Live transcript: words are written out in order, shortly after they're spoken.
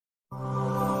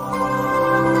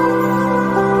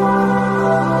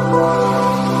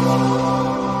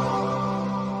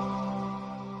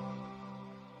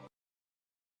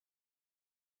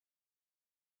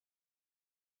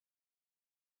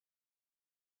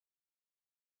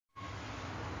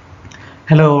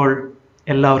Hello all,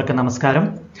 എല്ലാവർക്കും നമസ്കാരം.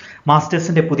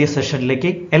 മാസ്റ്റേഴ്സിൻ്റെ പുതിയ സെഷനിലേക്ക്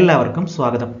എല്ലാവർക്കും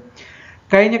സ്വാഗതം.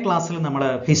 കഴിഞ്ഞ ക്ലാസ്സിൽ നമ്മൾ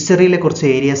ഹിസ്റ്ററിയിലെ കുറച്ച്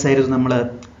ഏരിയാസ് ആയിരുന്നു നമ്മൾ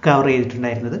കവർ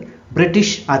ചെയ്തിട്ടുണ്ടായിരുന്നത്.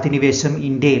 ബ്രിട്ടീഷ് അധിനിവേശം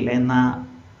ഇന്ത്യയിൽ എന്ന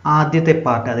ആദ്യത്തെ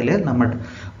പാർട്ട്, അതിൽ നമ്മൾ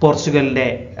പോർച്ചുഗലിൻ്റെ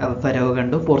വരവ്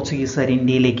കണ്ടു. പോർച്ചുഗീസുകാർ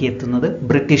ഇന്ത്യയിലേക്ക് എത്തുന്നത്,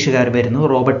 ബ്രിട്ടീഷുകാർ വരുന്നു,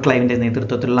 റോബർട്ട് ക്ലൈവിൻ്റെ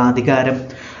നേതൃത്വത്തിലുള്ള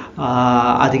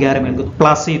അധികാരമേൽക്കുന്നു.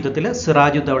 പ്ലാസി യുദ്ധത്തിൽ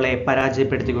സിറാജുദ്ദൗളയെ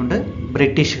പരാജയപ്പെടുത്തിക്കൊണ്ട്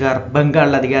ബ്രിട്ടീഷുകാർ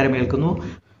ബംഗാളിൽ അധികാരമേൽക്കുന്നു.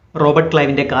 റോബർട്ട്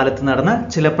ക്ലൈവിൻ്റെ കാലത്ത് നടന്ന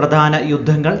ചില പ്രധാന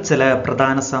യുദ്ധങ്ങൾ, ചില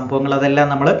പ്രധാന സംഭവങ്ങൾ, അതെല്ലാം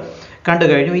നമ്മൾ കണ്ടു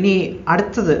കഴിഞ്ഞു. ഇനി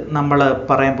അടുത്തത് നമ്മൾ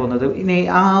പറയാൻ പോകുന്നത്, ഇനി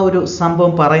ആ ഒരു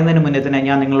സംഭവം പറയുന്നതിന് മുന്നേ തന്നെ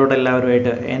ഞാൻ നിങ്ങളോട്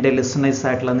എല്ലാവരുമായിട്ട്, എൻ്റെ ലിസണേഴ്സ്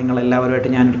ആയിട്ടുള്ള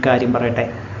നിങ്ങളെല്ലാവരുമായിട്ട് ഞാനൊരു കാര്യം പറയട്ടെ.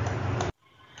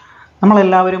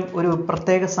 നമ്മളെല്ലാവരും ഒരു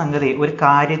പ്രത്യേക സംഗതി, ഒരു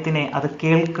കാര്യത്തിനെ അത്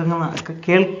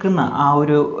കേൾക്കുന്ന ആ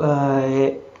ഒരു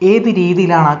ഏത്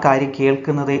രീതിയിലാണ് ആ കാര്യം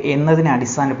കേൾക്കുന്നത് എന്നതിനെ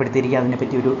അടിസ്ഥാനപ്പെടുത്തിയിരിക്കുക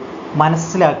അതിനെപ്പറ്റി ഒരു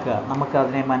മനസ്സിലാക്കുക, നമുക്ക്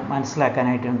അതിനെ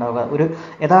മനസ്സിലാക്കാനായിട്ട് ഉണ്ടാവുക. ഒരു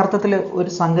യഥാർത്ഥത്തിൽ ഒരു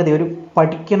സംഗതി ഒരു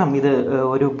പഠിക്കണം, ഇത്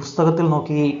ഒരു പുസ്തകത്തിൽ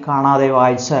നോക്കി കാണാതെ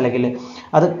വായിച്ച, അല്ലെങ്കിൽ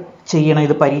അത് ചെയ്യണം,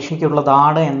 ഇത്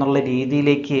പരീക്ഷയ്ക്കുള്ളതാണ് എന്നുള്ള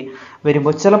രീതിയിലേക്ക്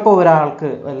വരുമ്പോൾ ചിലപ്പോൾ ഒരാൾക്ക്,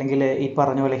 അല്ലെങ്കിൽ ഈ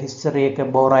പറഞ്ഞ പോലെ ഹിസ്റ്ററിയൊക്കെ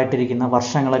ബോറായിട്ടിരിക്കുന്ന,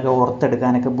 വർഷങ്ങളൊക്കെ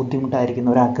ഓർത്തെടുക്കാനൊക്കെ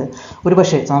ബുദ്ധിമുട്ടായിരിക്കുന്ന ഒരാൾക്ക്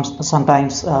ഒരുപക്ഷെ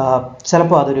സംടൈംസ്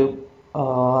ചിലപ്പോൾ അതൊരു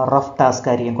റഫ് ടാസ്ക്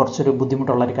ആയിരിക്കും, കുറച്ചൊരു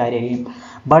ബുദ്ധിമുട്ടുള്ളൊരു കാര്യമായിരിക്കും.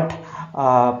 ബട്ട്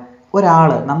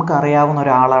നമുക്കറിയാവുന്ന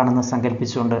ഒരാളാണെന്ന്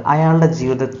സങ്കല്പിച്ചുകൊണ്ട് അയാളുടെ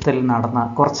ജീവിതത്തിൽ നടന്ന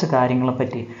കുറച്ച്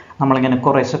കാര്യങ്ങളെപ്പറ്റി നമ്മളിങ്ങനെ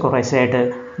കുറേശ്ശെയായിട്ട്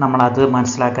നമ്മളത്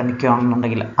മനസ്സിലാക്കാൻ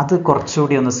നിൽക്കുകയാണെന്നുണ്ടെങ്കിൽ അത്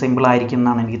കുറച്ചുകൂടി ഒന്ന് സിമ്പിളായിരിക്കും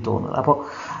എന്നാണ് എനിക്ക് തോന്നുന്നത്. അപ്പോൾ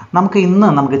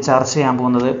നമുക്ക് ചർച്ച ചെയ്യാൻ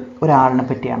പോകുന്നത് ഒരാളിനെ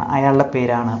പറ്റിയാണ്. അയാളുടെ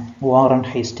പേരാണ് വാറൻ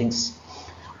ഹേസ്റ്റിങ്സ്.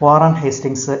 വാറൻ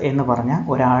ഹേസ്റ്റിങ്സ് എന്ന് പറഞ്ഞ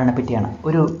ഒരാളിനെ പറ്റിയാണ്.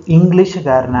 ഒരു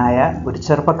ഇംഗ്ലീഷുകാരനായ ഒരു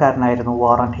ചെറുപ്പക്കാരനായിരുന്നു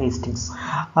വാറൻ ഹേസ്റ്റിങ്സ്.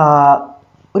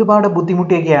 ഒരുപാട്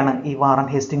ബുദ്ധിമുട്ടിയൊക്കെയാണ് ഈ വാറൻ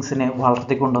ഹേസ്റ്റിങ്സിനെ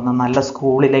വളർത്തിക്കൊണ്ടുവന്ന് നല്ല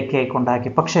സ്കൂളിലേക്ക് കൊണ്ടാക്കി.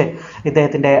 പക്ഷേ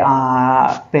ഇദ്ദേഹത്തിൻ്റെ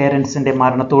പേരൻസിൻ്റെ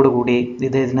മരണത്തോടു കൂടി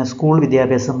ഇദ്ദേഹത്തിന് സ്കൂൾ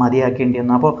വിദ്യാഭ്യാസം മതിയാക്കേണ്ടി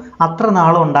വന്നു. അപ്പോൾ അത്ര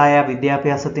നാളുണ്ടായ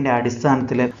വിദ്യാഭ്യാസത്തിൻ്റെ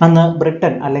അടിസ്ഥാനത്തിൽ അന്ന്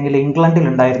ബ്രിട്ടൻ അല്ലെങ്കിൽ ഇംഗ്ലണ്ടിൽ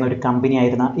ഉണ്ടായിരുന്ന ഒരു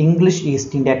കമ്പനിയായിരുന്ന ഇംഗ്ലീഷ്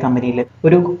ഈസ്റ്റ് ഇന്ത്യ കമ്പനിയിൽ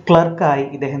ഒരു ക്ലർക്കായി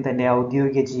ഇദ്ദേഹം തൻ്റെ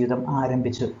ഔദ്യോഗിക ജീവിതം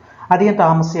ആരംഭിച്ചു. അധികം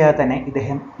താമസിയാതെ തന്നെ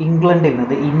ഇദ്ദേഹം ഇംഗ്ലണ്ടിൽ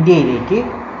നിന്ന് ഇന്ത്യയിലേക്ക്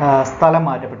സ്ഥലം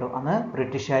മാറ്റപ്പെട്ടു. അന്ന്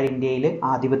ബ്രിട്ടീഷുകാർ ഇന്ത്യയിൽ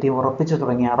ആധിപത്യം ഉറപ്പിച്ചു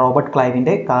തുടങ്ങിയ റോബർട്ട്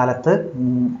ക്ലൈവിൻ്റെ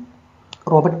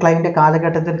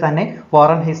കാലഘട്ടത്തിൽ തന്നെ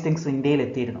വാറൻ ഹേസ്റ്റിങ്സ് ഇന്ത്യയിൽ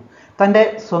എത്തിയിരുന്നു.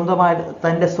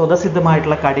 തൻ്റെ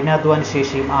സ്വതസിദ്ധമായിട്ടുള്ള കഠിനാധ്വാന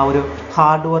ശേഷിയും ആ ഒരു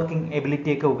ഹാർഡ് വർക്കിംഗ്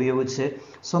എബിലിറ്റിയൊക്കെ ഉപയോഗിച്ച്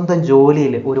സ്വന്തം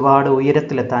ജോലിയിൽ ഒരുപാട്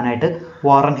ഉയരത്തിലെത്താനായിട്ട്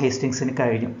വാറൻ ഹേസ്റ്റിങ്സിന്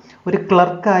കഴിഞ്ഞു. ഒരു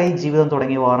ക്ലർക്കായി ജീവിതം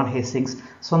തുടങ്ങിയ വാറൻ ഹേസ്റ്റിങ്സ്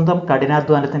സ്വന്തം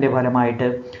കഠിനാധ്വാനത്തിൻ്റെ ഫലമായിട്ട്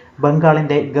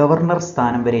ബംഗാളിൻ്റെ ഗവർണർ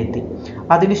സ്ഥാനം വരെ എത്തി.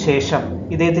 അതിനുശേഷം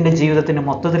ഇദ്ദേഹത്തിൻ്റെ ജീവിതത്തിൻ്റെ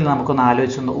മൊത്തത്തിൽ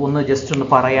നമുക്കൊന്ന് ജസ്റ്റ് ഒന്ന്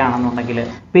പറയുകയാണെന്നുണ്ടെങ്കിൽ,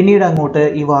 പിന്നീട് അങ്ങോട്ട്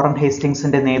ഈ വാറൻ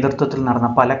ഹേസ്റ്റിങ്സിൻ്റെ നേതൃത്വത്തിൽ നടന്ന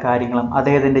പല കാര്യങ്ങളും,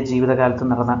 അദ്ദേഹത്തിൻ്റെ ജീവിതകാലത്ത്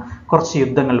നടന്ന കുറച്ച്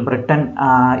യുദ്ധങ്ങൾ, ബ്രിട്ടൻ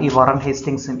ഈ വാറൻ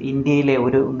ഹേസ്റ്റിങ്സ് ഇന്ത്യയിലെ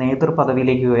ഒരു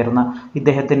നേതൃപദവിയിലേക്ക് ഉയർന്ന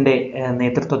ഇദ്ദേഹത്തിൻ്റെ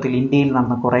നേതൃത്വത്തിൽ ഇന്ത്യയിൽ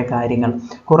നടന്ന കുറേ കാര്യങ്ങൾ,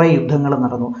 കുറേ യുദ്ധങ്ങൾ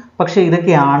നടന്നു. പക്ഷേ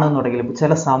ഇതൊക്കെയാണെന്നുണ്ടെങ്കിലും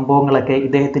ചില സംഭവങ്ങളൊക്കെ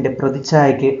ഇദ്ദേഹത്തിൻ്റെ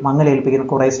പ്രതിച്ഛായയ്ക്ക് മങ്ങലേൽപ്പിക്കുന്ന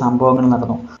കുറേ സംഭവങ്ങൾ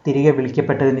നടന്നു. തിരികെ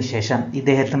വിളിക്കപ്പെട്ടതിന് ശേഷം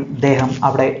ഇദ്ദേഹം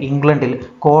അവിടെ ഇംഗ്ലണ്ടിൽ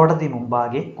കോടതി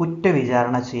മുമ്പാകെ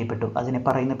കുറ്റവിചാരണ ചെയ്യപ്പെട്ടു. അതിനെ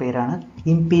പറയുന്ന പേരാണ്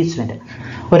ഇംപീച്ച്മെന്റ്.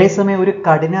 ഒരേ സമയം ഒരു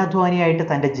കഠിനാധ്വാനിയായിട്ട്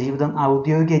തൻ്റെ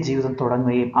ഔദ്യോഗിക ജീവിതം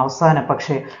തുടങ്ങുകയും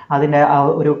പക്ഷേ അതിൻ്റെ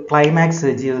ഒരു ക്ലൈമാക്സ്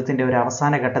ജീവിതത്തിൻ്റെ ഒരു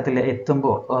അവസാന ഘട്ടത്തിൽ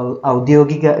എത്തുമ്പോൾ,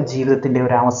 ഔദ്യോഗിക ജീവിതത്തിൻ്റെ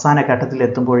ഒരു അവസാന ഘട്ടത്തിൽ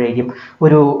എത്തുമ്പോഴേക്കും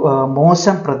ഒരു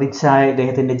മോശം പ്രതിച്ഛായ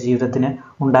ഇദ്ദേഹത്തിൻ്റെ ജീവിതത്തിന്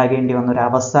ഉണ്ടാകേണ്ടി വന്ന ഒരു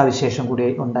അവസ്ഥാവിശേഷം കൂടി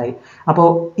ഉണ്ടായി. അപ്പോൾ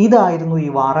ഇതായിരുന്നു ഈ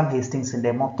വാറൻ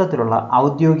ഹേസ്റ്റിങ്സിൻ്റെ മൊത്തത്തിലുള്ള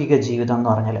ഔദ്യോഗിക ജീവിതം എന്ന്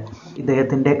പറഞ്ഞാൽ.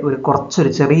 ഇദ്ദേഹത്തിൻ്റെ ഒരു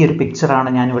ചെറിയൊരു പിക്ചറാണ്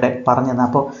ഞാനിവിടെ പറഞ്ഞത്.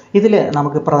 അപ്പോൾ ഇതിൽ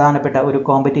നമുക്ക് പ്രധാനപ്പെട്ട ഒരു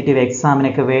കോമ്പറ്റേറ്റീവ്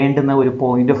എക്സാമിനൊക്കെ വേണ്ടുന്ന ഒരു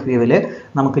പോയിന്റ് ഓഫ് വ്യൂവിൽ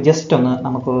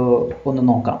നമുക്ക് ഒന്ന്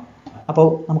നോക്കാം. അപ്പോൾ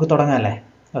നമുക്ക് തുടങ്ങാമല്ലേ?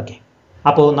 ഓക്കെ.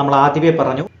 അപ്പോൾ നമ്മൾ ആദ്യമേ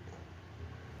പറഞ്ഞു,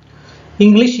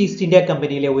 ഇംഗ്ലീഷ് ഈസ്റ്റ് ഇന്ത്യ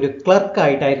കമ്പനിയിലെ ഒരു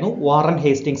ക്ലർക്കായിട്ടായിരുന്നു വാറൻ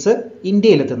ഹേസ്റ്റിങ്സ്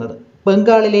ഇന്ത്യയിലെത്തുന്നത്.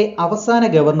 ബംഗാളിലെ അവസാന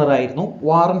ഗവർണറായിരുന്നു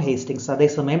വാറൻ ഹേസ്റ്റിങ്സ്,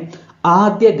 അതേസമയം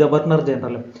ആദ്യ ഗവർണർ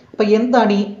ജനറലും. അപ്പം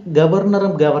എന്താണ് ഈ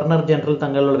ഗവർണറും ഗവർണർ ജനറൽ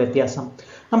തമ്മിലുള്ള വ്യത്യാസം?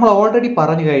 നമ്മൾ ഓൾറെഡി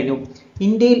പറഞ്ഞു കഴിഞ്ഞു.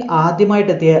 ഇന്ത്യയിൽ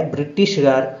ആദ്യമായിട്ടെത്തിയ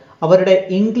ബ്രിട്ടീഷുകാർ അവരുടെ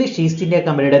ഇംഗ്ലീഷ് ഈസ്റ്റ് ഇന്ത്യ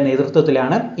കമ്പനിയുടെ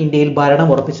നേതൃത്വത്തിലാണ് ഇന്ത്യയിൽ ഭരണം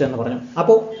ഉറപ്പിച്ചതെന്ന് പറഞ്ഞു.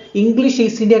 അപ്പോൾ ഇംഗ്ലീഷ്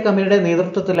ഈസ്റ്റ് ഇന്ത്യ കമ്പനിയുടെ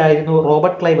നേതൃത്വത്തിലായിരുന്നു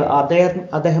റോബർട്ട് ക്ലൈവ്.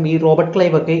 അദ്ദേഹം ഈ റോബർട്ട്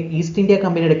ക്ലൈവ് ഒക്കെ ഈസ്റ്റ് ഇന്ത്യ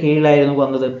കമ്പനിയുടെ കീഴിലായിരുന്നു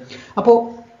വന്നത്. അപ്പോൾ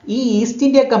ഈ ഈസ്റ്റ്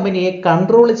ഇന്ത്യ കമ്പനിയെ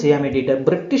കൺട്രോൾ ചെയ്യാൻ വേണ്ടിയിട്ട്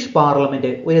ബ്രിട്ടീഷ്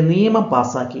പാർലമെന്റ് ഒരു നിയമം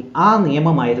പാസ്സാക്കി. ആ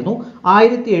നിയമമായിരുന്നു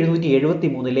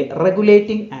 1773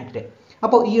 റെഗുലേറ്റിംഗ് ആക്ട്.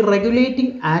 അപ്പോൾ ഈ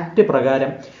റെഗുലേറ്റിംഗ് ആക്ട്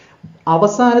പ്രകാരം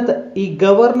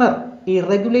ഈ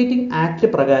റെഗുലേറ്റിംഗ് ആക്ട്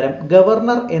പ്രകാരം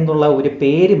ഗവർണർ എന്നുള്ള ഒരു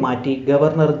പേര് മാറ്റി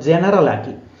ഗവർണർ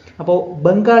ജനറലാക്കി. അപ്പോൾ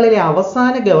ബംഗാളിലെ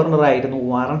അവസാന ഗവർണറായിരുന്നു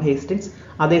വാറൻ ഹേസ്റ്റിങ്സ്.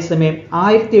 അതേസമയം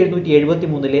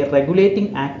 1773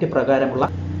 റെഗുലേറ്റിംഗ് ആക്ട് പ്രകാരമുള്ള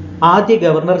ആദ്യ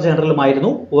governor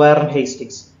ജനറലുമായിരുന്നു Warren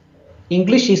Hastings.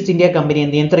 English east India കമ്പനിയെ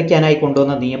നിയന്ത്രിക്കാനായി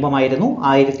കൊണ്ടുവന്ന നിയമമായിരുന്നു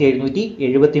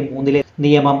 1773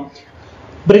 നിയമം.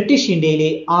 ബ്രിട്ടീഷ് ഇന്ത്യയിലെ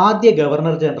ആദ്യ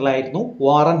ഗവർണർ ജനറൽ ആയിരുന്നു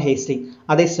വാറൻ ഹേസ്റ്റിംഗ്സ്.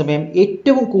 അതേസമയം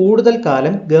ഏറ്റവും കൂടുതൽ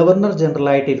കാലം ഗവർണർ ജനറൽ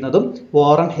ആയിട്ടിരുന്നതും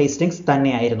വാറൻ ഹേസ്റ്റിംഗ്സ്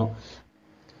തന്നെയായിരുന്നു.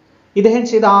 ഇദ്ദേഹം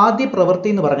ചെയ്ത ആദ്യ പ്രവൃത്തി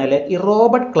എന്ന് പറഞ്ഞാൽ ഈ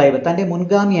റോബർട്ട് ക്ലൈവ്, തന്റെ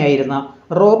മുൻഗാമിയായിരുന്ന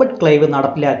റോബർട്ട് ക്ലൈവ്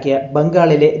നടപ്പിലാക്കിയ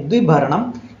ബംഗാളിലെ ദ്വിഭരണം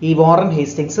ഈ വാറൻ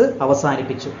ഹേസ്റ്റിംഗ്സ്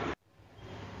അവസാനിപ്പിച്ചു.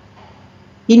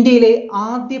 ഇന്ത്യയിലെ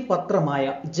ആദ്യ പത്രമായ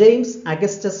ജെയിംസ്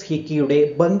അഗസ്റ്റസ് ഹിക്കിയുടെ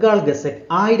ബംഗാൾ ഗസറ്റ്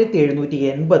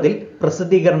 1780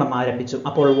 പ്രസിദ്ധീകരണം ആരംഭിച്ചു.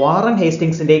 അപ്പോൾ വാറൻ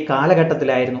ഹേസ്റ്റിംഗ്സിന്റെ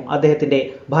കാലഘട്ടത്തിലായിരുന്നു, അദ്ദേഹത്തിന്റെ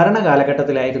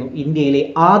ഭരണകാലഘട്ടത്തിലായിരുന്നു ഇന്ത്യയിലെ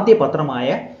ആദ്യ പത്രമായ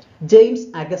ജെയിംസ്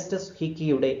അഗസ്റ്റസ്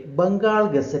ഹിക്കിയുടെ ബംഗാൾ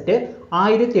ഗസറ്റ്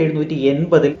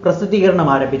 1780 പ്രസിദ്ധീകരണം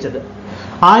ആരംഭിച്ചത്.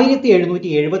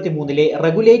 1773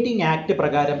 റെഗുലേറ്റിംഗ് ആക്ട്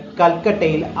പ്രകാരം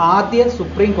കൽക്കട്ടയിൽ ആദ്യ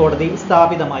സുപ്രീം കോടതി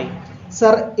സ്ഥാപിതമായി.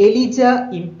 സർ എലിജ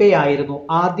ഇംപെ ആയിരുന്നു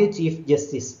ആദ്യ ചീഫ്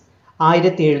ജസ്റ്റിസ്.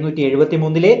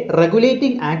 1773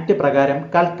 റെഗുലേറ്റിംഗ് ആക്ട് പ്രകാരം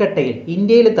കൽക്കട്ടയിൽ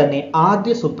ഇന്ത്യയിൽ തന്നെ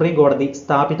ആദ്യ സുപ്രീം കോടതി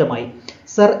സ്ഥാപിതമായി.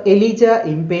 സർ എലിജ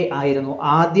ഇംപെ ആയിരുന്നു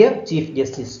ആദ്യ ചീഫ്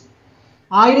ജസ്റ്റിസ്.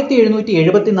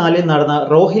 1774 നടന്ന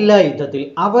റോഹില്ല യുദ്ധത്തിൽ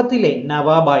അവധിലെ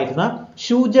നവാബായിരുന്ന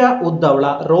ഷൂജ ഉദ് ദൗള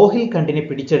റോഹിൽഖണ്ഡിനെ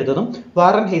പിടിച്ചെടുത്തതും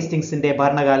വാറൻ ഹേസ്റ്റിംഗ്സിന്റെ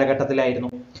ഭരണകാലഘട്ടത്തിലായിരുന്നു.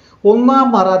 ഒന്നാം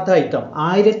മറാത്ത യുദ്ധം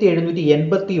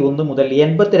 1781 മുതൽ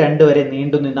 82 വരെ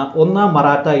നീണ്ടുനിന്ന ഒന്നാം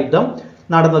മറാത്ത യുദ്ധം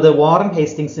നടന്നത് വാറൻ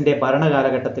ഹേസ്റ്റിംഗ്സിന്റെ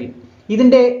ഭരണകാലഘട്ടത്തിൽ.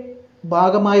 ഇതിന്റെ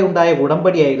ഭാഗമായി ഉണ്ടായ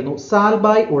ഉടമ്പടിയായിരുന്നു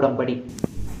സാൽബായ് ഉടമ്പടി.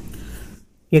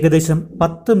 ഏകദേശം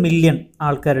 10 മില്യൺ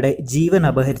ആൾക്കാരുടെ ജീവൻ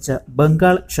അപഹരിച്ച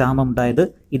ബംഗാൾ ക്ഷാമം ഉണ്ടായത്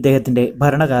ഇദ്ദേഹത്തിന്റെ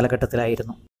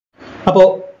ഭരണകാലഘട്ടത്തിലായിരുന്നു. അപ്പോൾ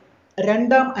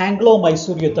രണ്ടാം ആംഗ്ലോ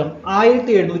മൈസൂർ യുദ്ധം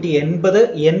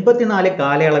 1780-84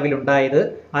 കാലയളവിൽ ഉണ്ടായത്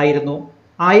ആയിരുന്നു.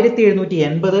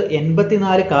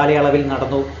 1780-84 കാലയളവിൽ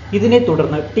നടന്നു. ഇതിനെ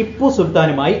തുടർന്ന് ടിപ്പു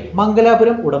സുൽത്താനുമായി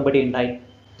മംഗലാപുരം ഉടമ്പടി ഉണ്ടായി.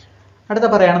 അടുത്ത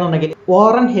പറയുകയാണെന്നുണ്ടെങ്കിൽ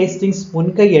വാറൻ ഹേസ്റ്റിംഗ്സ്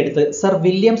മുൻകൈയെടുത്ത് സർ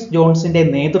വില്യംസ് ജോൺസിന്റെ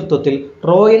നേതൃത്വത്തിൽ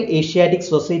royal Asiatic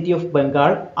society of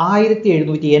Bengal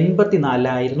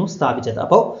 1784 സ്ഥാപിച്ചത്.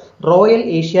 അപ്പോൾ royal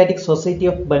Asiatic society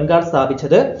of Bengal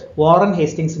സ്ഥാപിച്ചത് വാറൻ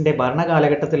ഹേസ്റ്റിംഗ്സിന്റെ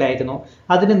ഭരണകാലഘട്ടത്തിലായിരുന്നു.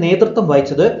 അതിന് നേതൃത്വം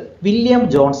വഹിച്ചത് വില്യം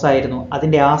ജോൺസ് ആയിരുന്നു.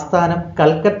 അതിന്റെ ആസ്ഥാനം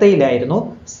കൽക്കത്തയിലായിരുന്നു.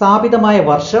 സ്ഥാപിതമായ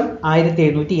വർഷം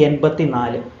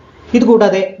 1784.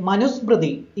 ഇതുകൂടാതെ മനുസ്മൃതി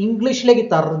ഇംഗ്ലീഷിലേക്ക്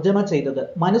തർജ്ജമ ചെയ്തത്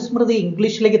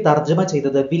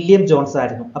വില്യം ജോൺസ്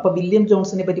ആയിരുന്നു. അപ്പൊ വില്യം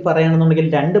ജോൺസിനെ പറ്റി പറയുകയാണെന്നുണ്ടെങ്കിൽ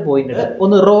 2 പോയിന്റ് ഉണ്ട്.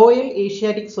 ഒന്ന്, royal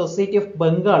Asiatic society of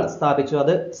Bengal സ്ഥാപിച്ചു,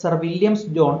 അത് സർ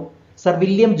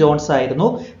വില്യം ജോൺസ് ആയിരുന്നു.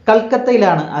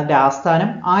 കൽക്കത്തയിലാണ് അതിന്റെ ആസ്ഥാനം.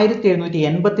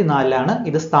 1784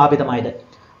 ഇത് സ്ഥാപിതമായത്.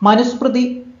 മനുസ്മൃതി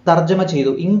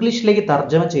ഇംഗ്ലീഷിലേക്ക്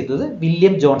തർജ്ജമ ചെയ്തത്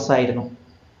വില്യം ജോൺസ് ആയിരുന്നു.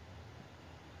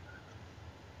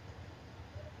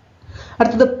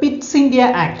 അടുത്തത് പിറ്റ്സ്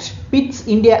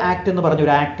ഇന്ത്യ ആക്ട് എന്ന്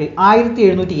പറഞ്ഞൊരു ആക്ട്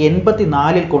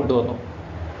 1784 കൊണ്ടുവന്നു.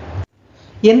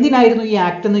 എന്തിനായിരുന്നു ഈ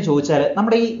ആക്ട് എന്ന് ചോദിച്ചാൽ,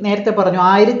 നമ്മുടെ ഈ നേരത്തെ പറഞ്ഞു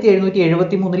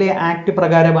 1773 ആക്ട്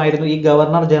പ്രകാരമായിരുന്നു ഈ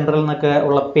ഗവർണർ ജനറൽ എന്നൊക്കെ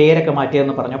ഉള്ള പേരൊക്കെ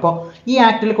മാറ്റിയതെന്ന് പറഞ്ഞു. അപ്പോൾ ഈ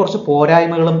ആക്ടിൽ കുറച്ച്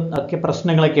പോരായ്മകളും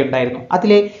പ്രശ്നങ്ങളൊക്കെ ഉണ്ടായിരുന്നു.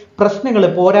 അതിലെ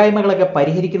പോരായ്മകളൊക്കെ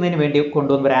പരിഹരിക്കുന്നതിന് വേണ്ടി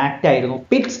കൊണ്ടുവന്ന ഒരു ആക്ട് ആയിരുന്നു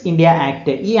പിറ്റ്സ് ഇന്ത്യ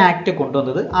ആക്ട്. ഈ ആക്ട്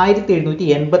കൊണ്ടുവന്നത്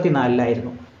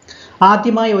 1784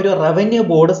 ആദ്യമായി ഒരു റവന്യൂ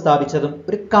ബോർഡ് സ്ഥാപിച്ചതും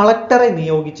ഒരു കളക്ടറെ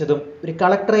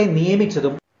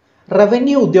നിയമിച്ചതും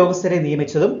റവന്യൂ ഉദ്യോഗസ്ഥരെ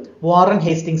നിയമിച്ചതും വാറൻ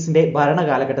ഹേസ്റ്റിംഗ്സിന്റെ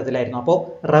ഭരണകാലഘട്ടത്തിലായിരുന്നു. അപ്പോൾ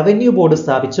റവന്യൂ ബോർഡ്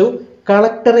സ്ഥാപിച്ചു,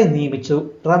 കളക്ടറെ നിയമിച്ചു,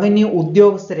 റവന്യൂ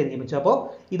ഉദ്യോഗസ്ഥരെ നിയമിച്ചു. അപ്പോൾ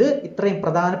ഇത് ഇത്രയും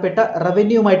പ്രധാനപ്പെട്ട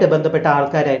റവന്യൂവുമായിട്ട് ബന്ധപ്പെട്ട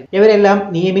ആൾക്കാരായിരുന്നു. ഇവരെല്ലാം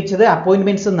നിയമിച്ചത്,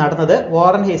 അപ്പോയിന്റ്മെന്റ്സ് നടന്നത്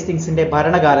വാറൻ ഹേസ്റ്റിംഗ്സിന്റെ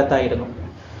ഭരണകാലത്തായിരുന്നു.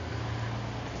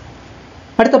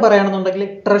 അടുത്ത പറയുകയാണെന്നുണ്ടെങ്കിൽ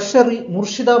ട്രഷറി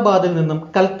മുർഷിദാബാദിൽ നിന്നും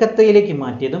കൽക്കത്തയിലേക്ക്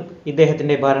മാറ്റിയതും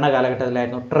ഇദ്ദേഹത്തിന്റെ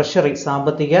ഭരണകാലഘട്ടത്തിലായിരുന്നു. ട്രഷറി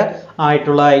സാമ്പത്തിക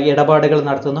ആയിട്ടുള്ള ഇടപാടുകൾ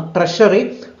നടത്തുന്ന ട്രഷറി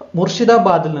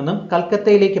മുർഷിദാബാദിൽ നിന്നും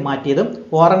കൽക്കത്തയിലേക്ക് മാറ്റിയതും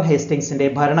വാറൻ ഹേസ്റ്റിംഗ്സിന്റെ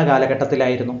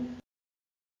ഭരണകാലഘട്ടത്തിലായിരുന്നു.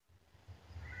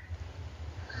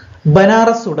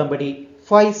 ബനാറസ് ഉടമ്പടി,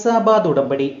 ഫൈസാബാദ്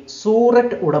ഉടമ്പടി,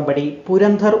 സൂററ്റ് ഉടമ്പടി,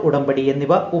 പുരന്ദർ ഉടമ്പടി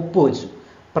എന്നിവ ഒപ്പുവെച്ചു.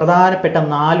 പ്രധാനപ്പെട്ട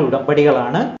 4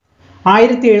 ഉടമ്പടികളാണ്.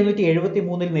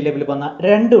 1773 നിലവിൽ വന്ന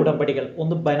 2 ഉടമ്പടികൾ,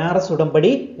 ഒന്ന് ബനാറസ്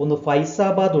ഉടമ്പടി, ഒന്ന്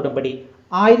ഫൈസാബാദ് ഉടമ്പടി.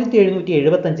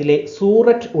 1775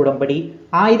 സൂററ്റ് ഉടമ്പടി,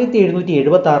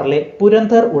 1776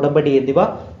 പുരന്ദർ ഉടമ്പടി എന്നിവ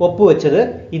ഒപ്പുവെച്ചത്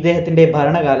ഇദ്ദേഹത്തിന്റെ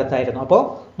ഭരണകാലത്തായിരുന്നു. അപ്പോൾ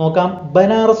നോക്കാം,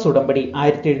 ബനാറസ് ഉടമ്പടി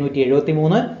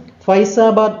 1773,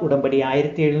 ഫൈസാബാദ് ഉടമ്പടി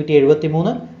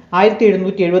 1773.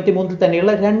 1773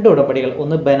 തന്നെയുള്ള 2 ഉടമ്പടികൾ,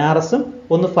 ഒന്ന് ബനാറസും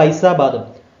ഒന്ന് ഫൈസാബാദും.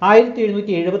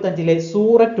 1775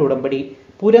 സൂററ്റ് ഉടമ്പടി,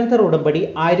 പുരന്ദർ ഉടമ്പടി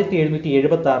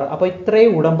 1776. അപ്പോൾ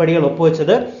ഇത്രയും ഉടമ്പടികൾ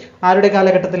ഒപ്പുവെച്ചത് ആരുടെ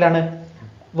കാലഘട്ടത്തിലാണ്?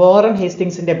 വാറൻ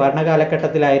ഹേസ്റ്റിങ്സിന്റെ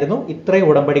ഭരണകാലഘട്ടത്തിലായിരുന്നു ഇത്രയും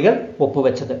ഉടമ്പടികൾ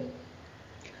ഒപ്പുവെച്ചത്.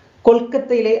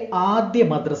 കൊൽക്കത്തയിലെ ആദ്യ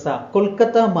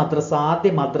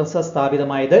മദ്രസ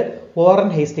സ്ഥാപിതമായത് വാറൻ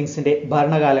ഹേസ്റ്റിങ്സിന്റെ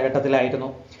ഭരണകാലഘട്ടത്തിലായിരുന്നു.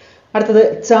 അടുത്തത്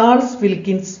ചാൾസ്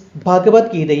വിൽക്കിൻസ്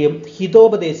ഭഗവത്ഗീതയും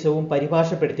ഹിതോപദേശവും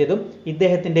പരിഭാഷപ്പെടുത്തിയതും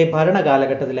ഇദ്ദേഹത്തിന്റെ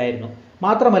ഭരണകാലഘട്ടത്തിലായിരുന്നു.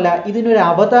 മാത്രമല്ല ഇതിനൊരു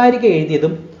അവതാരിക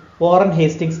എഴുതിയതും വാറൻ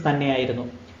ഹേസ്റ്റിങ്സ് തന്നെയായിരുന്നു.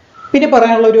 പിന്നെ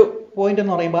പറയാനുള്ള ഒരു പോയിന്റ്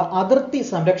എന്ന് പറയുമ്പോൾ അതിർത്തി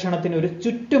സംരക്ഷണത്തിന് ഒരു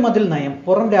ചുറ്റുമതിൽ നയം,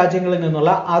 പുറം രാജ്യങ്ങളിൽ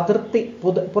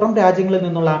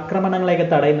നിന്നുള്ള ആക്രമണങ്ങളെയൊക്കെ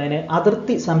തടയുന്നതിന്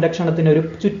അതിർത്തി സംരക്ഷണത്തിന് ഒരു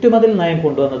ചുറ്റുമതിൽ നയം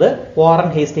കൊണ്ടുവന്നത് വാറൻ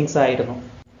ഹേസ്റ്റിങ്സ് ആയിരുന്നു.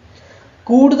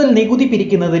 കൂടുതൽ നികുതി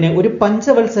പിരിക്കുന്നതിന് ഒരു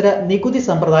പഞ്ചവത്സര നികുതി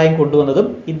സമ്പ്രദായം കൊണ്ടുവന്നതും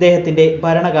ഇദ്ദേഹത്തിന്റെ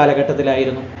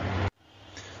ഭരണകാലഘട്ടത്തിലായിരുന്നു.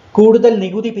 കൂടുതൽ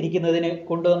നികുതി പിരിക്കുന്നതിന്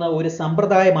കൊണ്ടുവന്ന ഒരു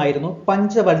സമ്പ്രദായമായിരുന്നു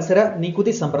പഞ്ചവത്സര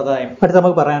നികുതി സമ്പ്രദായം. അടുത്ത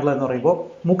നമുക്ക് പറയാനുള്ളത് എന്ന് പറയുമ്പോൾ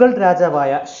മുഗൾ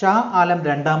രാജാവായ ഷാ ആലം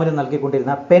രണ്ടാമന്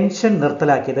നൽകിക്കൊണ്ടിരുന്ന പെൻഷൻ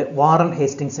നിർത്തലാക്കിയത് വാറൻ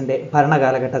ഹേസ്റ്റിങ്സിന്റെ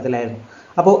ഭരണകാലഘട്ടത്തിലായിരുന്നു.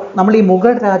 അപ്പോൾ നമ്മൾ ഈ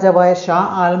മുഗൾ രാജാവായ ഷാ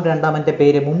ആലം രണ്ടാമന്റെ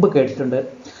പേര് മുമ്പ് കേട്ടിട്ടുണ്ട്.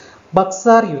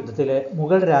 ബക്സാർ യുദ്ധത്തിൽ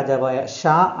മുഗൾ രാജാവായ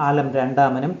ഷാ ആലം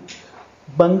രണ്ടാമനും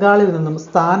ബംഗാളിൽ നിന്നും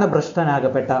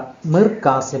സ്ഥാനഭ്രഷ്ടനാകപ്പെട്ട മിർ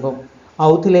കാസിമും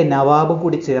ഔധിലെ നവാബും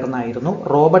കൂടി ചേർന്നായിരുന്നു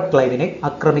റോബർട്ട് ക്ലൈവിനെ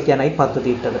ആക്രമിക്കാനായി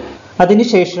പദ്ധതിയിട്ടത്.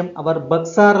 അതിനുശേഷം അവർ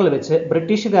ബക്സാറിൽ വെച്ച്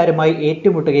ബ്രിട്ടീഷുകാരുമായി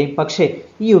ഏറ്റുമുട്ടുകയും പക്ഷേ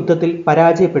ഈ യുദ്ധത്തിൽ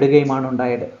പരാജയപ്പെടുകയുമാണ്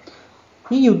ഉണ്ടായത്.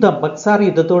 ഈ യുദ്ധം, ബക്സാർ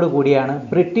യുദ്ധത്തോടു കൂടിയാണ്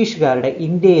ബ്രിട്ടീഷുകാരുടെ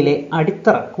ഇന്ത്യയിലെ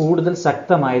അടിത്തറ കൂടുതൽ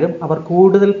ശക്തമായതും അവർ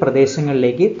കൂടുതൽ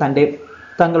പ്രദേശങ്ങളിലേക്ക്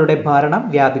തങ്ങളുടെ ഭരണം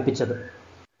വ്യാപിപ്പിച്ചത്.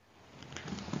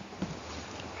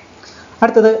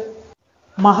 അടുത്തത്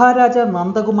മഹാരാജ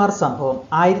നന്ദകുമാർ സംഭവം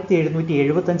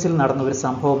 1775 നടന്ന ഒരു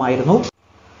സംഭവമായിരുന്നു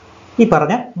ഈ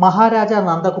പറഞ്ഞ മഹാരാജ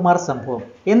നന്ദകുമാർ സംഭവം.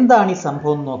 എന്താണ് ഈ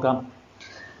സംഭവം എന്ന് നോക്കാം.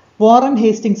 വാറൻ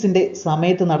ഹേസ്റ്റിങ്സിന്റെ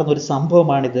സമയത്ത് നടന്ന ഒരു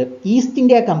സംഭവമാണിത്. ഈസ്റ്റ്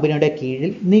ഇന്ത്യ കമ്പനിയുടെ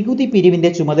കീഴിൽ നികുതി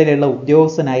പിരിവിന്റെ ചുമതലയുള്ള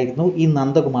ഉദ്യോഗസ്ഥനായിരുന്നു ഈ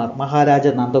മഹാരാജ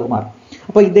നന്ദകുമാർ.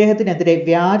 അപ്പോൾ ഇദ്ദേഹത്തിനെതിരെ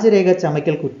വ്യാജരേഖ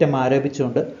ചമയ്ക്കൽ കുറ്റം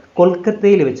ആരോപിച്ചുകൊണ്ട്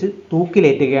കൊൽക്കത്തയിൽ വെച്ച്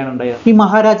തൂക്കിലേറ്റുകയാണ് ഉണ്ടായത്. ഈ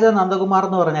മഹാരാജ നന്ദകുമാർ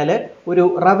എന്ന് പറഞ്ഞാൽ ഒരു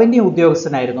റവന്യൂ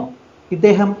ഉദ്യോഗസ്ഥനായിരുന്നു.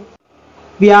 ഇദ്ദേഹം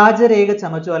വ്യാജരേഖ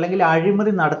ചമച്ചു അല്ലെങ്കിൽ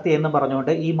അഴിമതി നടത്തി എന്ന്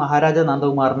പറഞ്ഞുകൊണ്ട് ഈ മഹാരാജ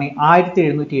നന്ദകുമാറിനെ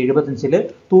 1775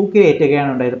 തൂക്കിലേറ്റുകയാണ്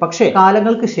ഉണ്ടായത്. പക്ഷേ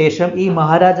കാലങ്ങൾക്ക് ശേഷം ഈ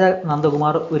മഹാരാജ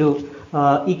നന്ദകുമാർ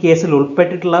ഈ കേസിൽ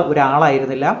ഉൾപ്പെട്ടിട്ടുള്ള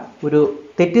ഒരാളായിരുന്നില്ല. ഒരു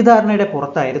തെറ്റിദ്ധാരണയുടെ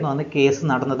പുറത്തായിരുന്നു അന്ന് കേസ്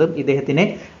നടന്നതും ഇദ്ദേഹത്തിനെ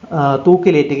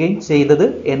തൂക്കിലേറ്റുകയും ചെയ്തത്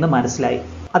എന്ന് മനസ്സിലായി.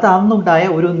 അത് അന്നുണ്ടായ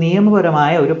ഒരു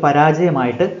നിയമപരമായ ഒരു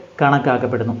പരാജയമായിട്ട്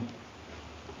കണക്കാക്കപ്പെടുന്നു.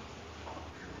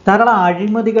 ധാരാളം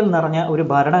അഴിമതികൾ നിറഞ്ഞ ഒരു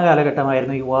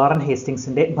ഭരണകാലഘട്ടമായിരുന്നു ഈ വാറൻ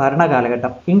ഹേസ്റ്റിങ്സിന്റെ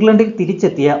ഭരണകാലഘട്ടം. ഇംഗ്ലണ്ടിൽ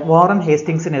തിരിച്ചെത്തിയ Warren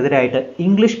ഹേസ്റ്റിങ്സിനെതിരായിട്ട്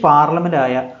English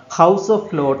പാർലമെന്റായ house of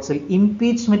ലോർഡ്സിൽ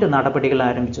impeachment നടപടികൾ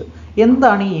ആരംഭിച്ചു.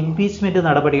 എന്താണ് ഈ ഇംപീച്ച്മെന്റ്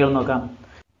നടപടികൾ നോക്കാം.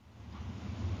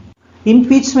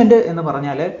 ഇംപീച്ച്മെന്റ് എന്ന്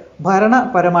പറഞ്ഞാൽ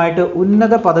ഭരണപരമായിട്ട്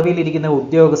ഉന്നത പദവിയിലിരിക്കുന്ന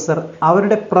ഉദ്യോഗസ്ഥർ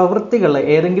അവരുടെ പ്രവൃത്തികൾ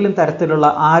ഏതെങ്കിലും തരത്തിലുള്ള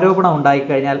ആരോപണം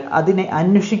ഉണ്ടായിക്കഴിഞ്ഞാൽ അതിനെ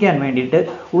അന്വേഷിക്കാൻ വേണ്ടിയിട്ട്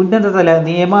ഉന്നതതല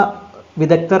നിയമ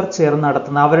വിദഗ്ധർ ചേർന്ന്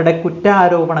നടത്തുന്ന അവരുടെ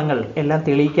കുറ്റാരോപണങ്ങൾ എല്ലാം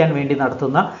തെളിയിക്കാൻ വേണ്ടി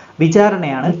നടത്തുന്ന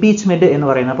വിചാരണയാണ് ഇംപീച്ച്മെന്റ് എന്ന്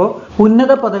പറയുന്നത്. അപ്പോൾ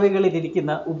ഉന്നത പദവികളിൽ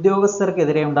ഇരിക്കുന്ന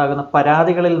ഉദ്യോഗസ്ഥർക്കെതിരെ ഉണ്ടാകുന്ന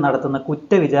പരാതികളിൽ നടത്തുന്ന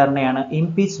കുറ്റവിചാരണയാണ്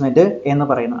ഇംപീച്ച്മെന്റ് എന്ന്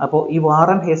പറയുന്നത്. അപ്പോൾ ഈ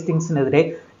വാറൻ ഹേസ്റ്റിങ്സിനെതിരെ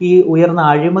ഈ ഉയർന്ന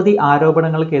അഴിമതി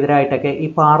ആരോപണങ്ങൾക്കെതിരായിട്ടൊക്കെ ഈ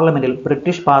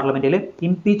ബ്രിട്ടീഷ് പാർലമെന്റിൽ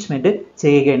ഇംപീച്ച്മെന്റ്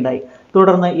ചെയ്യുകയുണ്ടായി.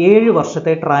 തുടർന്ന് 7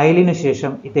 വർഷത്തെ ട്രയലിന്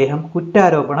ശേഷം ഇദ്ദേഹം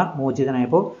കുറ്റാരോപണ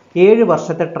മോചിതനായപ്പോൾ 7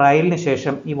 വർഷത്തെ ട്രയലിന്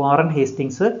ശേഷം ഈ വാറൻ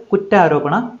ഹേസ്റ്റിങ്സ്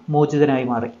കുറ്റാരോപണ മോചിതനായി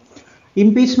മാറി.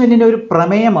 ഇംപീച്ച്മെന്റിന്റെ ഒരു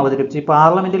പ്രമേയം അവതരിപ്പിച്ചു. ഈ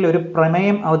പാർലമെന്റിൽ ഒരു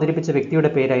പ്രമേയം അവതരിപ്പിച്ച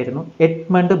വ്യക്തിയുടെ പേരായിരുന്നു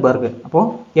എഡ്മണ്ട് ബർഗ്. അപ്പോൾ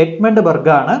എഡ്മണ്ട്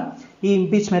ബർഗാണ് ഈ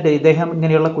ഇംപീച്ച്മെന്റ്, ഇദ്ദേഹം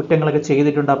ഇങ്ങനെയുള്ള കുറ്റങ്ങളൊക്കെ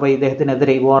ചെയ്തിട്ടുണ്ട്. അപ്പോൾ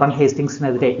ഇദ്ദേഹത്തിനെതിരെ വാറൻ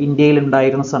ഹേസ്റ്റിങ്സിനെതിരെ ഇന്ത്യയിൽ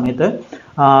ഉണ്ടായിരുന്ന സമയത്ത്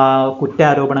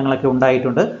കുറ്റാരോപണങ്ങളൊക്കെ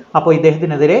ഉണ്ടായിട്ടുണ്ട്. അപ്പോൾ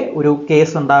ഇദ്ദേഹത്തിനെതിരെ ഒരു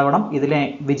കേസ് ഉണ്ടാവണം, ഇതിനെ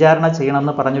വിചാരണ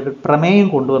ചെയ്യണമെന്ന് പറഞ്ഞിട്ട് പ്രമേയം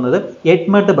കൊണ്ടുവന്നത്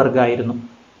എഡ്മണ്ട് ബർഗ് ആയിരുന്നു.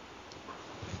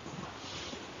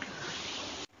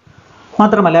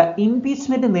 മാത്രമല്ല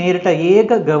ഇംപീച്ച്മെന്റ് നേരിട്ട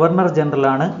ഏക ഗവർണർ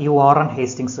ജനറലാണ് ഈ വാറൻ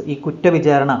ഹേസ്റ്റിങ്സ്. ഈ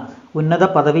കുറ്റവിചാരണ ഉന്നത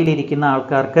പദവിയിലിരിക്കുന്ന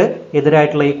ആൾക്കാർക്ക്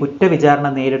എതിരായിട്ടുള്ള ഈ കുറ്റവിചാരണ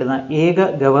നേരിടുന്ന ഏക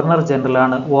ഗവർണർ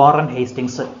ജനറലാണ് വാറൻ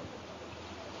ഹേസ്റ്റിങ്സ്.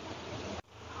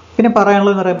 പിന്നെ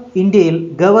പറയാനുള്ളതെന്ന് പറയുമ്പോൾ ഇന്ത്യയിൽ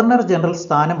ഗവർണർ ജനറൽ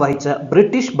സ്ഥാനം വഹിച്ച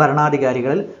ബ്രിട്ടീഷ്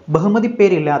ഭരണാധികാരികളിൽ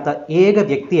ബഹുമതിപ്പേരില്ലാത്ത ഏക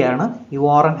വ്യക്തിയാണ് ഈ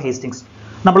വാറൻ ഹേസ്റ്റിങ്സ്.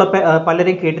 നമ്മൾ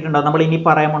പലരെയും കേട്ടിട്ടുണ്ടാകും. നമ്മൾ ഇനി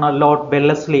പറയാൻ പോണ ലോർഡ്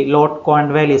വെല്ലസ്ലി, ലോർഡ്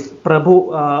കോൺവാലിസ് പ്രഭു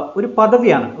ഒരു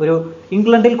പദവിയാണ്, ഒരു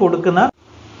ഇംഗ്ലണ്ടിൽ കൊടുക്കുന്ന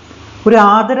ഒരു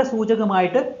ആദര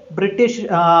സൂചകമായിട്ട്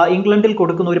ഇംഗ്ലണ്ടിൽ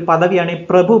കൊടുക്കുന്ന ഒരു പദവിയാണ് ഈ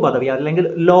പ്രഭു പദവി അല്ലെങ്കിൽ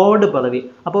ലോർഡ് പദവി.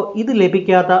 അപ്പോൾ ഇത്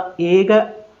ലഭിക്കാത്ത ഏക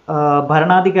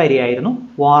ഭരണാധികാരിയായിരുന്നു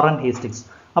വാറൻ ഹേസ്റ്റിങ്സ്.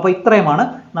 അപ്പോൾ ഇത്രയുമാണ്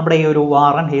നമ്മുടെ ഈ ഒരു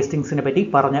വാറൻ ഹേസ്റ്റിങ്സിനെ പറ്റി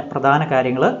പറഞ്ഞ പ്രധാന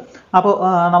കാര്യങ്ങൾ. അപ്പോൾ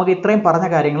നമുക്ക് ഇത്രയും പറഞ്ഞ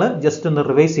കാര്യങ്ങൾ ജസ്റ്റ് ഒന്ന്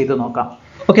റിവൈസ് ചെയ്ത് നോക്കാം.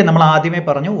 ഓക്കെ, നമ്മൾ ആദ്യമേ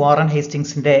പറഞ്ഞു വാറൻ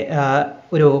ഹേസ്റ്റിങ്സിൻ്റെ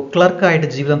ഒരു ക്ലർക്കായിട്ട്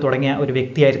ജീവിതം തുടങ്ങിയ ഒരു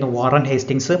വ്യക്തിയായിരുന്നു വാറൻ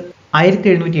ഹേസ്റ്റിങ്സ്.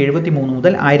 1773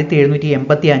 മുതൽ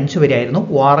 1785 വരെയായിരുന്നു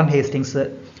വാറൻ ഹേസ്റ്റിങ്സ്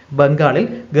ബംഗാളിൽ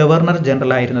ഗവർണർ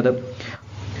ജനറൽ ആയിരുന്നത്.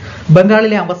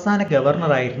 ബംഗാളിലെ അവസാന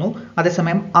ഗവർണറായിരുന്നു,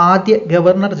 അതേസമയം ആദ്യ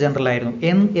ഗവർണർ ജനറൽ ആയിരുന്നു.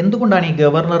 എന്തുകൊണ്ടാണ് ഈ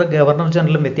ഗവർണർ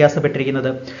ജനറലും വ്യത്യാസപ്പെട്ടിരിക്കുന്നത്?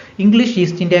 ഇംഗ്ലീഷ്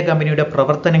ഈസ്റ്റ് ഇന്ത്യ കമ്പനിയുടെ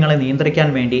പ്രവർത്തനങ്ങളെ നിയന്ത്രിക്കാൻ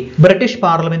വേണ്ടി ബ്രിട്ടീഷ്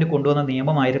പാർലമെന്റ് കൊണ്ടുവന്ന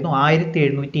നിയമമായിരുന്നു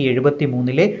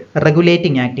 1773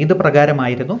 റെഗുലേറ്റിംഗ് ആക്ട്. ഇത്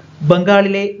പ്രകാരമായിരുന്നു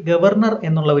ബംഗാളിലെ ഗവർണർ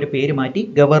എന്നുള്ള ഒരു പേര് മാറ്റി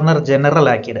ഗവർണർ ജനറൽ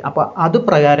ആക്കിയത്. അപ്പോൾ അത്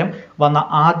പ്രകാരം വന്ന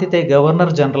ആദ്യത്തെ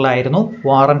ഗവർണർ ജനറൽ ആയിരുന്നു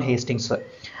വാറൻ ഹേസ്റ്റിങ്സ്.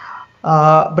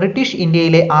 ബ്രിട്ടീഷ്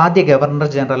ഇന്ത്യയിലെ ആദ്യ ഗവർണർ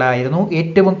ജനറൽ ആയിരുന്നു.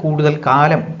 ഏറ്റവും കൂടുതൽ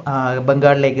കാലം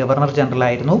ബംഗാളിലെ ഗവർണർ ജനറൽ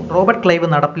ആയിരുന്നു. റോബർട്ട് ക്ലൈവ്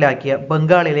നടപ്പിലാക്കിയ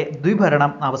ബംഗാളിലെ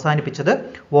ദ്വിഭരണം അവസാനിപ്പിച്ചത്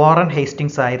വാറൻ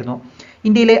ഹേസ്റ്റിങ്സ് ആയിരുന്നു.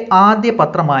 ഇന്ത്യയിലെ ആദ്യ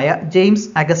പത്രമായ ജെയിംസ്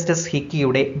അഗസ്റ്റസ്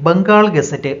ഹിക്കിയുടെ ബംഗാൾ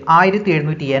ഗസറ്റ്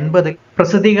 1780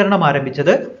 പ്രസിദ്ധീകരണം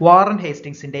ആരംഭിച്ചത് വാറൻ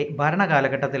ഹേസ്റ്റിങ്സിന്റെ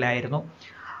ഭരണകാലഘട്ടത്തിലായിരുന്നു.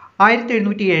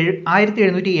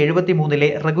 1773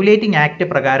 റെഗുലേറ്റിംഗ് ആക്ട്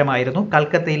പ്രകാരമായിരുന്നു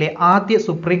കൽക്കത്തയിലെ ആദ്യ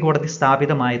സുപ്രീം കോടതി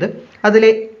സ്ഥാപിതമായത്.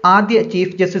 അതിലെ ആദ്യ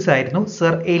ചീഫ് ജസ്റ്റിസ് ആയിരുന്നു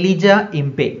സർ എലിജ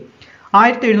ഇംപെ.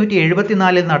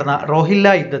 1774 നടന്ന റോഹില്ല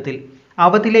യുദ്ധത്തിൽ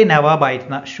അവധിലെ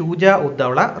നവാബായിരുന്ന ഷൂജ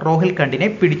ഉദ്ദൗള റോഹിൽഖണ്ഡിനെ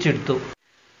പിടിച്ചെടുത്തു.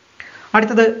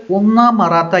 അടുത്തത് ഒന്നാം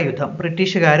മറാത്ത യുദ്ധം.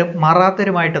 ബ്രിട്ടീഷുകാരും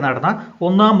മറാത്തരുമായിട്ട് നടന്ന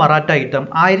ഒന്നാം മറാത്ത യുദ്ധം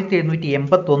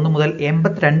 1781 മുതൽ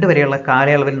 82 വരെയുള്ള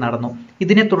കാലയളവിൽ നടന്നു.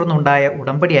 ഇതിനെ തുടർന്നുണ്ടായ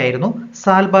ഉടമ്പടിയായിരുന്നു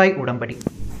സാൽബായ് ഉടമ്പടി.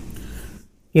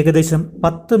 ഏകദേശം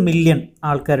 10 മില്യൺ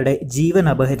ആൾക്കാരുടെ ജീവൻ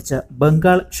അപഹരിച്ച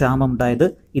ബംഗാൾ ക്ഷാമം ഉണ്ടായത്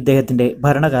ഇദ്ദേഹത്തിൻ്റെ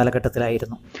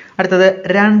ഭരണകാലഘട്ടത്തിലായിരുന്നു. അടുത്തത്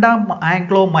രണ്ടാം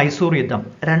ആംഗ്ലോ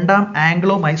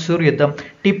മൈസൂർ യുദ്ധം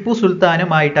ടിപ്പു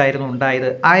സുൽത്താനുമായിട്ടായിരുന്നു ഉണ്ടായത്.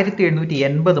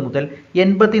 1780 മുതൽ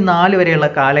 84 വരെയുള്ള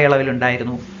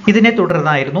കാലയളവിലുണ്ടായിരുന്നു. ഇതിനെ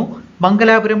തുടർന്നായിരുന്നു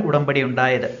മംഗലാപുരം ഉടമ്പടി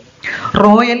ഉണ്ടായത്.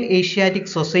 Royal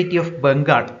Asiatic society of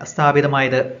Bengal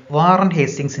സ്ഥാപിതമായത് വാറൻ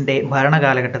ഹേസ്റ്റിങ്സിന്റെ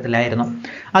ഭരണകാലഘട്ടത്തിലായിരുന്നു.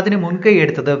 അതിന്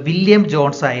മുൻകൈയെടുത്തത് വില്യം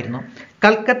ജോൺസ് ആയിരുന്നു.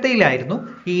 കൽക്കത്തയിലായിരുന്നു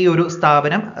ഈ ഒരു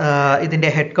സ്ഥാപനം,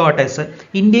 ഇതിന്റെ ഹെഡ് ക്വാർട്ടേഴ്സ്.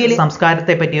 ഇന്ത്യയിലെ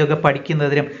സംസ്കാരത്തെ പറ്റിയൊക്കെ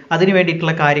പഠിക്കുന്നതിനും അതിനു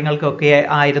വേണ്ടിയിട്ടുള്ള കാര്യങ്ങൾക്കൊക്കെ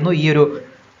ആയിരുന്നു ഈ ഒരു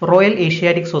റോയൽ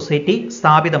ഏഷ്യാറ്റിക് സൊസൈറ്റി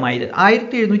സ്ഥാപിതമായത്.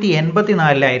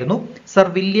 1784 സർ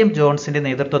വില്യം ജോൺസിന്റെ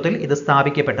നേതൃത്വത്തിൽ ഇത്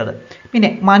സ്ഥാപിക്കപ്പെട്ടത്. പിന്നെ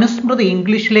മനുസ്മൃതി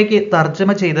ഇംഗ്ലീഷിലേക്ക്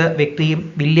തർജ്ജമ ചെയ്ത വ്യക്തിയും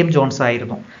വില്യം ജോൺസ്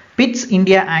ആയിരുന്നു. പിറ്റ്സ്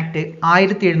ഇന്ത്യ ആക്ട്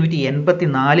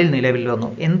 1784 നിലവിൽ വന്നു.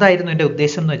 എന്തായിരുന്നു ഇതിന്റെ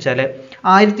ഉദ്ദേശം എന്ന് വെച്ചാൽ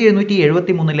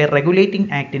 1773 റെഗുലേറ്റിംഗ്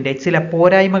ആക്ടിന്റെ ചില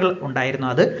പോരായ്മകൾ ഉണ്ടായിരുന്നു.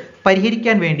 അത്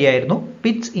പരിഹരിക്കാൻ വേണ്ടിയായിരുന്നു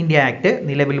പിറ്റ്സ് ഇന്ത്യ ആക്ട്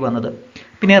നിലവിൽ വന്നത്.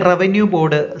 പിന്നെ റവന്യൂ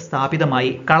ബോർഡ് സ്ഥാപിതമായി.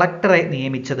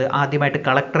 ആദ്യമായിട്ട്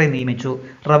കളക്ടറെ നിയമിച്ചു.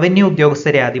 റവന്യൂ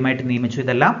ഉദ്യോഗസ്ഥരെ ആദ്യമായിട്ട് നിയമിച്ചു.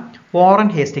 ഇതെല്ലാം വാറൻ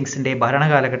ഹേസ്റ്റിങ്സിന്റെ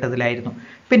ഭരണകാലഘട്ടത്തിലായിരുന്നു.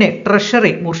 പിന്നെ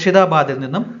ട്രഷറി മുർഷിദാബാദിൽ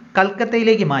നിന്നും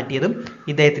കൽക്കത്തയിലേക്ക് മാറ്റിയതും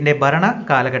ഇദ്ദേഹത്തിന്റെ ഭരണ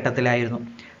കാലഘട്ടത്തിലായിരുന്നു.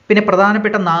 പിന്നെ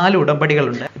പ്രധാനപ്പെട്ട 4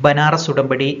 ഉടമ്പടികളുണ്ട്. ബനാറസ്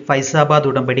ഉടമ്പടി, ഫൈസാബാദ്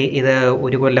ഉടമ്പടി, ഇത്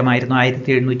ഒരു കൊല്ലമായിരുന്നു,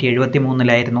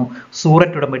 1773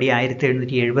 സൂററ്റ് ഉടമ്പടി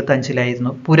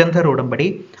 1775 പുരന്ദർ ഉടമ്പടി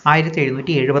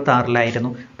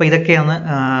 1776 അപ്പോൾ ഇതൊക്കെ ഒന്ന്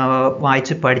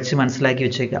വായിച്ച് പഠിച്ച് മനസ്സിലാക്കി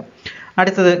വെച്ചേക്കാം.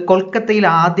 അടുത്തത് കൊൽക്കത്തയിൽ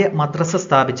ആദ്യ മദ്രസ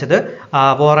സ്ഥാപിച്ചത്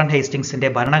വാറൻ ഹേസ്റ്റിങ്സിന്റെ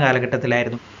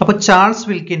ഭരണകാലഘട്ടത്തിലായിരുന്നു. അപ്പോൾ ചാൾസ്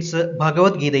വിൽക്കിൻസ്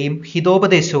ഭഗവത്ഗീതയും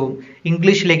ഹിതോപദേശവും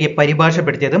ഇംഗ്ലീഷിലേക്ക്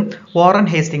പരിഭാഷപ്പെടുത്തിയതും വാറൻ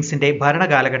ഹേസ്റ്റിങ്സിന്റെ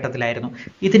ഭരണകാലഘട്ടത്തിലായിരുന്നു.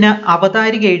 ഇതിന്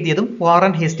അവതാരിക എഴുതിയതും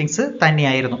വാറൻ ഹേസ്റ്റിങ്സ്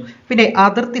തന്നെയായിരുന്നു. പിന്നെ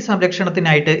അതിർത്തി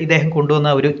സംരക്ഷണത്തിനായിട്ട് ഇദ്ദേഹം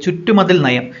കൊണ്ടുവന്ന ഒരു ചുറ്റുമതിൽ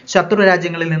നയം, ശത്രു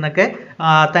രാജ്യങ്ങളിൽ നിന്നൊക്കെ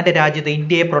തൻ്റെ രാജ്യത്ത്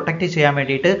ഇന്ത്യയെ പ്രൊട്ടക്റ്റ് ചെയ്യാൻ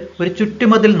വേണ്ടിയിട്ട് ഒരു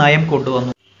ചുറ്റുമതിൽ നയം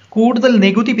കൊണ്ടുവന്നു. കൂടുതൽ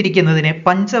നികുതി പിരിക്കുന്നതിന്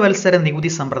പഞ്ചവത്സര നികുതി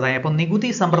സമ്പ്രദായം. അപ്പോൾ നികുതി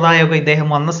സമ്പ്രദായമൊക്കെ ഇദ്ദേഹം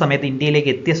വന്ന സമയത്ത്,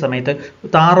 ഇന്ത്യയിലേക്ക് എത്തിയ സമയത്ത്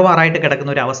താറുമാറായിട്ട്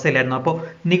കിടക്കുന്ന ഒരു അവസ്ഥയിലായിരുന്നു. അപ്പോൾ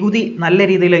നികുതി നല്ല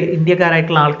രീതിയിൽ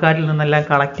ഇന്ത്യക്കാരായിട്ടുള്ള ആൾക്കാരിൽ നിന്നെല്ലാം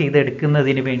കളക്ട്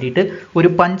ചെയ്തെടുക്കുന്നതിന് വേണ്ടിയിട്ട്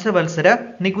ഒരു പഞ്ചവത്സര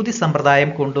നികുതി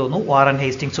സമ്പ്രദായം കൊണ്ടുവന്നു, വാറൻ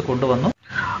ഹേസ്റ്റിങ്സ് കൊണ്ടുവന്നു.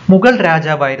 മുഗൾ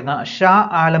രാജാവായിരുന്ന ഷാ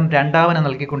ആലം രണ്ടാമന്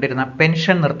നൽകിക്കൊണ്ടിരുന്ന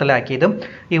പെൻഷൻ നിർത്തലാക്കിയതും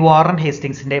ഈ വാറൻ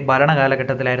ഹേസ്റ്റിങ്സിന്റെ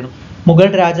ഭരണകാലഘട്ടത്തിലായിരുന്നു. മുഗൾ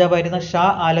രാജാവായിരുന്ന ഷാ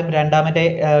ആലം രണ്ടാമന്റെ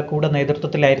കൂടെ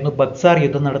നേതൃത്വത്തിലായിരുന്നു ബക്സാർ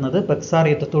യുദ്ധം നടന്നത്. ബക്സാർ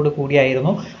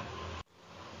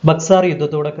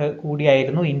യുദ്ധത്തോടൊക്കെ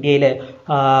കൂടിയായിരുന്നു ഇന്ത്യയിലെ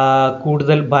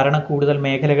കൂടുതൽ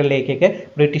മേഖലകളിലേക്കൊക്കെ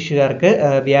ബ്രിട്ടീഷുകാർക്ക്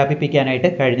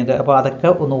വ്യാപിപ്പിക്കാനായിട്ട് കഴിഞ്ഞത്. അപ്പോൾ അതൊക്കെ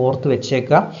ഒന്ന് ഓർത്തു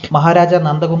വെച്ചേക്കുക. മഹാരാജ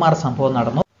നന്ദകുമാർ സംഭവം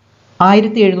നടന്നു.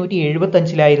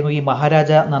 1775 ഈ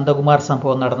മഹാരാജ നന്ദകുമാർ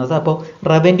സംഭവം നടന്നത്. അപ്പോൾ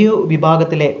റവന്യൂ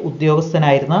വിഭാഗത്തിലെ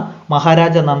ഉദ്യോഗസ്ഥനായിരുന്ന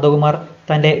മഹാരാജ നന്ദകുമാർ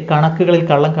തൻ്റെ കണക്കുകളിൽ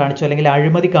കള്ളം കാണിച്ചു അല്ലെങ്കിൽ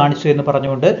അഴിമതി കാണിച്ചു എന്ന്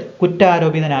പറഞ്ഞുകൊണ്ട്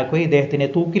കുറ്റാരോപിതനാക്കുകയും ഇദ്ദേഹത്തിനെ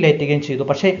തൂക്കിലേറ്റുകയും ചെയ്തു.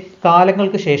 പക്ഷേ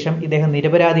കാലങ്ങൾക്ക് ശേഷം ഇദ്ദേഹം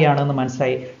നിരപരാധിയാണെന്ന്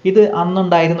മനസ്സിലായി. ഇത്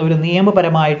അന്നുണ്ടായിരുന്ന ഒരു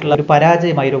നിയമപരമായിട്ടുള്ള ഒരു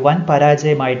പരാജയമായി, ഒരു വൻ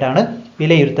പരാജയമായിട്ടാണ്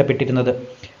വിലയിരുത്തപ്പെട്ടിരുന്നത്.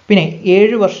 പിന്നെ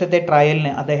 7 വർഷത്തെ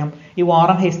ട്രയലിന് അദ്ദേഹം ഈ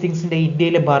വാറൻ ഹേസ്റ്റിങ്സിന്റെ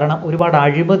ഇന്ത്യയിലെ ഭരണം ഒരുപാട്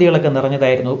അഴിമതികളൊക്കെ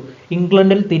നിറഞ്ഞതായിരുന്നു.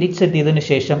 ഇംഗ്ലണ്ടിൽ തിരിച്ചെത്തിയതിനു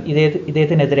ശേഷം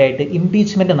ഇദ്ദേഹത്തിനെതിരായിട്ട്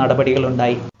ഇംപീച്ച്മെന്റ് നടപടികൾ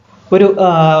ഉണ്ടായി. ഒരു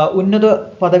ഉന്നത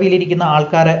പദവിയിലിരിക്കുന്ന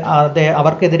ആൾക്കാരെ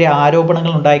അവർക്കെതിരെ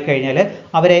ആരോപണങ്ങൾ ഉണ്ടായിക്കഴിഞ്ഞാൽ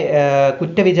അവരെ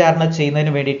കുറ്റവിചാരണ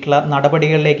ചെയ്യുന്നതിന് വേണ്ടിയിട്ടുള്ള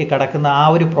നടപടികളിലേക്ക് കടക്കുന്ന ആ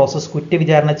ഒരു പ്രോസസ്സ്,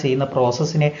 കുറ്റവിചാരണ ചെയ്യുന്ന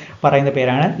പ്രോസസ്സിനെ പറയുന്ന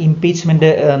പേരാണ്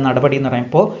ഇംപീച്ച്മെന്റ് നടപടി എന്ന്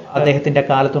പറയുമ്പോൾ അദ്ദേഹത്തിന്റെ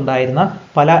കാലത്തുണ്ടായിരുന്ന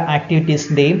പല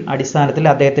ആക്ടിവിറ്റീസിന്റെയും അടിസ്ഥാനത്തിൽ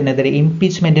അദ്ദേഹത്തിനെതിരെ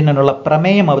ഇംപീച്ച്മെന്റിനുള്ള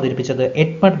പ്രമേയം അവതരിപ്പിച്ചത്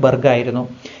എഡ്മണ്ട് ബർഗ് ആയിരുന്നു.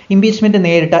 ഇംപീച്ച്മെന്റ്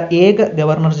നേരിട്ട ഏക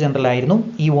ഗവർണർ ജനറൽ ആയിരുന്നു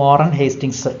ഈ വാറൻ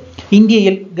ഹേസ്റ്റിങ്സ്.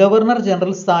 ഇന്ത്യയിൽ ഗവർണർ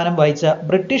ജനറൽ സ്ഥാനം വഹിച്ച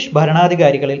ബ്രിട്ടീഷ്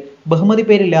ഭരണാധികാരികളിൽ ബഹുമതി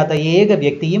പേരില്ലാത്ത ഏക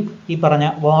വ്യക്തിയും ഈ പറഞ്ഞ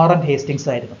വാറൻ ഹേസ്റ്റിങ്സ്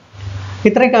ആയിരുന്നു.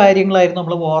 ഇത്രയും കാര്യങ്ങളായിരുന്നു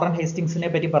നമ്മൾ വാറൻ ഹേസ്റ്റിങ്സിനെ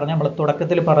പറ്റി പറഞ്ഞു. നമ്മൾ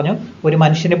തുടക്കത്തിൽ പറഞ്ഞു ഒരു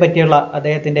മനുഷ്യനെ പറ്റിയുള്ള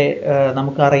അദ്ദേഹത്തിൻ്റെ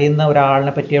നമുക്കറിയുന്ന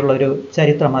ഒരാളിനെ പറ്റിയുള്ള ഒരു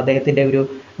ചരിത്രം, അദ്ദേഹത്തിൻ്റെ ഒരു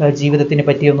ജീവിതത്തിനെ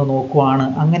പറ്റി ഒന്ന് നോക്കുവാണ്.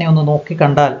 അങ്ങനെ ഒന്ന്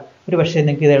നോക്കിക്കണ്ടാൽ ഒരു പക്ഷേ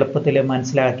നിങ്ങൾക്ക് ഇത് എളുപ്പത്തിൽ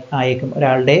മനസ്സിലായേക്കും.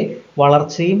 ഒരാളുടെ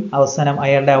വളർച്ചയും അവസാനം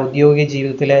അയാളുടെ ഔദ്യോഗിക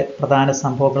ജീവിതത്തിലെ പ്രധാന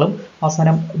സംഭവങ്ങളും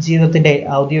അവസാനം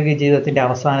ഔദ്യോഗിക ജീവിതത്തിൻ്റെ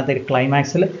അവസാനത്തെ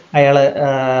ക്ലൈമാക്സിൽ അയാൾ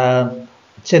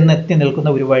ചെന്നെത്തി നിൽക്കുന്ന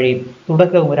ഒരു വഴിയും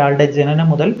തുടക്കവും ഒരാളുടെ ജനനം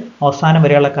മുതൽ അവസാനം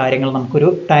വരെയുള്ള കാര്യങ്ങൾ നമുക്കൊരു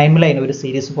ടൈം ലൈൻ, ഒരു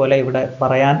സീരീസ് പോലെ ഇവിടെ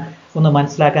പറയാൻ ഒന്ന്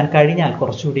മനസ്സിലാക്കാൻ കഴിഞ്ഞാൽ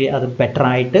കുറച്ചുകൂടി അത്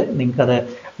ബെറ്ററായിട്ട് നിങ്ങൾക്കത്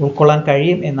ഉൾക്കൊള്ളാൻ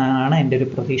കഴിയും എന്നാണ് എൻ്റെ ഒരു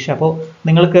പ്രതീക്ഷ. അപ്പോൾ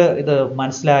നിങ്ങൾക്ക് ഇത്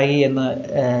മനസ്സിലായി എന്ന്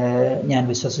ഞാൻ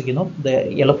വിശ്വസിക്കുന്നു. ഇത്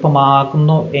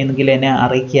എളുപ്പമാകുന്നു എങ്കിൽ എന്നെ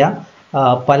അറിയിക്കുക.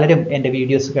 പലരും എൻ്റെ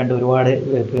വീഡിയോസ് കണ്ട് ഒരുപാട്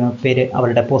പേര്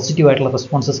അവരുടെ പോസിറ്റീവായിട്ടുള്ള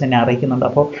റെസ്പോൺസസ് എന്നെ അറിയിക്കുന്നുണ്ട്.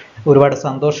 അപ്പോൾ ഒരുപാട്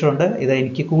സന്തോഷമുണ്ട്. ഇത്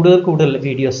എനിക്ക് കൂടുതൽ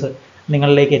വീഡിയോസ്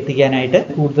നിങ്ങളിലേക്ക് എത്തിക്കാനായിട്ട്,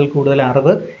 കൂടുതൽ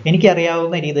അറിവ്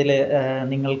എനിക്കറിയാവുന്ന രീതിയിൽ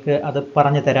നിങ്ങൾക്ക് അത്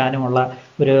പറഞ്ഞു തരാനുമുള്ള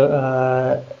ഒരു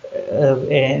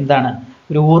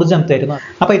ഒരു ഊർജം തരുന്നു.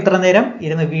 അപ്പോൾ ഇത്ര നേരം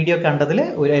ഇരുന്ന് വീഡിയോ കണ്ടതിൽ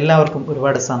എല്ലാവർക്കും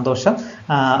ഒരുപാട് സന്തോഷം.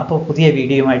 അപ്പോൾ പുതിയ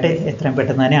വീഡിയോയുമായിട്ട് എത്രയും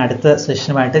പെട്ടെന്ന് തന്നെ അടുത്ത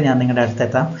സെഷനുമായിട്ട് ഞാൻ നിങ്ങളുടെ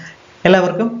അടുത്തെത്താം.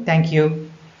 എല്ലാവർക്കും താങ്ക് യു.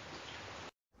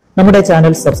 നമ്മുടെ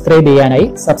ചാനൽ സബ്സ്ക്രൈബ് ചെയ്യാനായി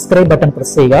സബ്സ്ക്രൈബ് ബട്ടൺ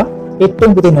പ്രസ് ചെയ്യുക.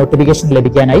 ഏറ്റവും പുതിയ നോട്ടിഫിക്കേഷൻ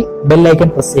ലഭിക്കാനായി ബെൽ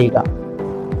ഐക്കൺ പ്രസ് ചെയ്യുക.